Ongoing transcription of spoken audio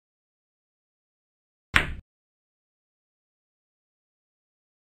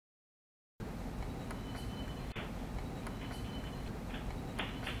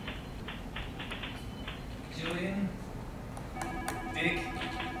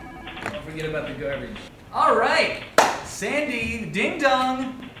forget about the garbage. All right, Sandy, ding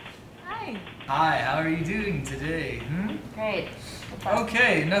dong. Hi. Hi, how are you doing today? Great.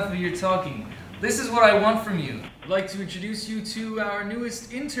 Okay, enough of your talking. This is what I want from you. I'd like to introduce you to our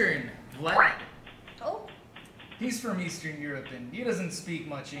newest intern, Vlad. Oh. He's from Eastern Europe and he doesn't speak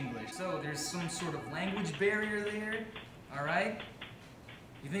much English, so there's some sort of language barrier there, all right?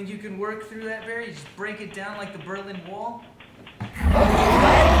 You think you can work through that barrier? You just break it down like the Berlin Wall?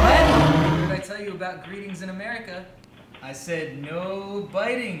 Vlad, what did I tell you about greetings in America? I said no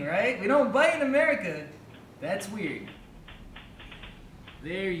biting, right? We don't bite in America. That's weird.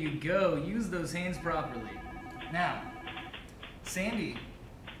 There you go. Use those hands properly. Now, Sandy,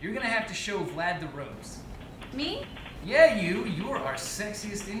 you're gonna have to show Vlad the ropes. Me? Yeah, you. You're our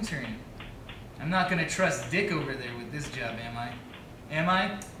sexiest intern. I'm not gonna trust Dick over there with this job, am I? Am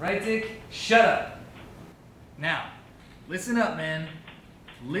I? Right, Dick? Shut up. Now, listen up, man.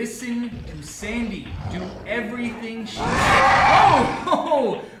 Listen to Sandy. Do everything she says.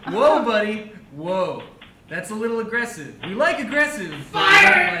 Oh! Whoa, buddy. Whoa. That's a little aggressive. We like aggressive.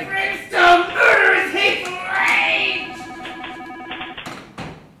 Fire and brimstone, murderous, hateful rage!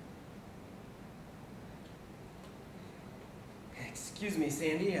 Excuse me,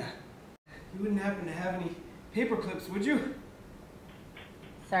 Sandy. You wouldn't happen to have any paper clips, would you?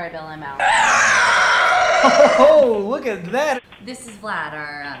 Sorry, Bill, I'm out. Oh, look at that! This is Vlad,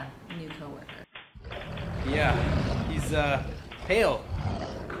 our new coworker. Yeah, he's pale.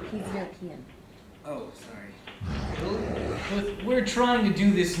 He's European. Oh, sorry. We're trying to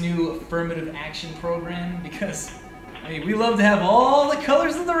do this new affirmative action program because, I mean, we love to have all the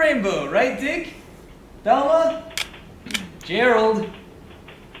colors of the rainbow, right, Dick? Thelma? Gerald?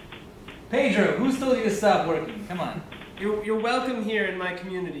 Pedro, who's told you to stop working? Come on. You're welcome here in my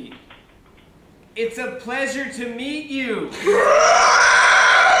community. It's a pleasure to meet you.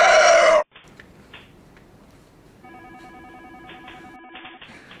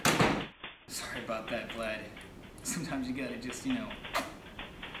 Sorry about that, Vlad. Sometimes you gotta just, you know.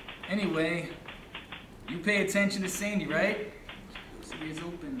 Anyway, you pay attention to Sandy, right? Those ears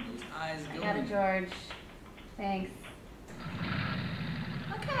open, those eyes going. I got it, George. Thanks.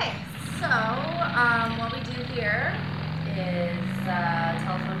 Okay, so what we do here is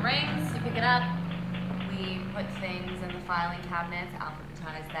telephone rings, you pick it up, we put things in the filing cabinets,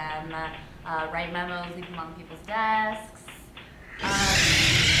 alphabetize them, write memos, leave them on people's desks.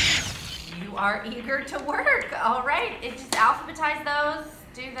 You are eager to work, all right? Just alphabetize those,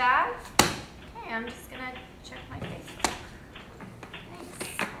 do that. Okay, I'm just gonna check my Facebook. Thanks,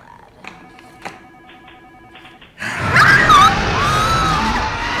 Vlad.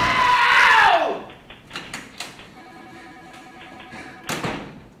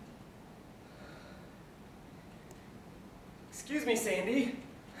 Excuse me, Sandy.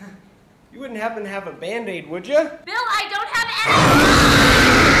 You wouldn't happen to have a Band-Aid, would you? Bill, I don't have any.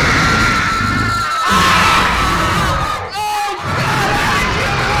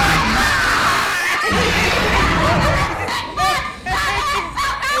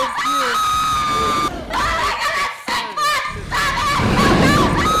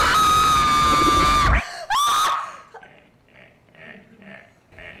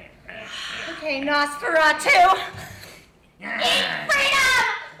 Okay, Nosferatu. Eat freedom!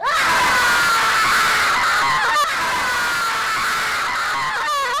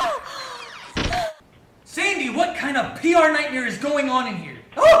 Sandy, what kind of PR nightmare is going on in here?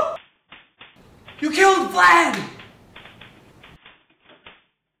 Oh! You killed Vlad!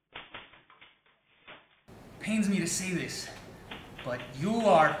 Pains me to say this, but you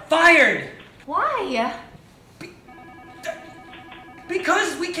are fired! Why?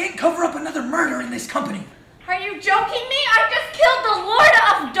 Because we can't cover up another murder in this company. Are you joking me? I just killed the Lord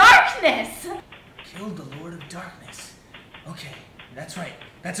of Darkness! Killed the Lord of Darkness. Okay, that's right.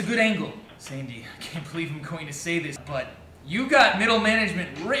 That's a good angle. Sandy, I can't believe I'm going to say this, but you got middle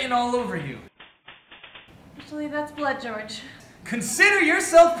management written all over you. Actually, that's blood, George. Consider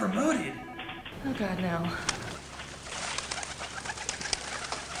yourself promoted. Oh God, no.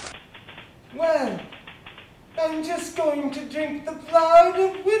 Well, I'm just going to drink the blood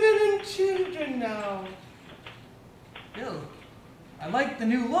of women and children now. Bill, I like the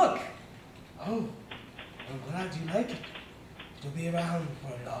new look. Oh, I'm glad you like it. It'll be around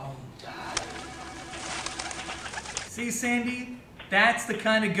for a long time. See, Sandy? That's the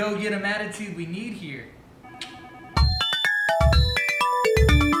kind of go-get-em attitude we need here.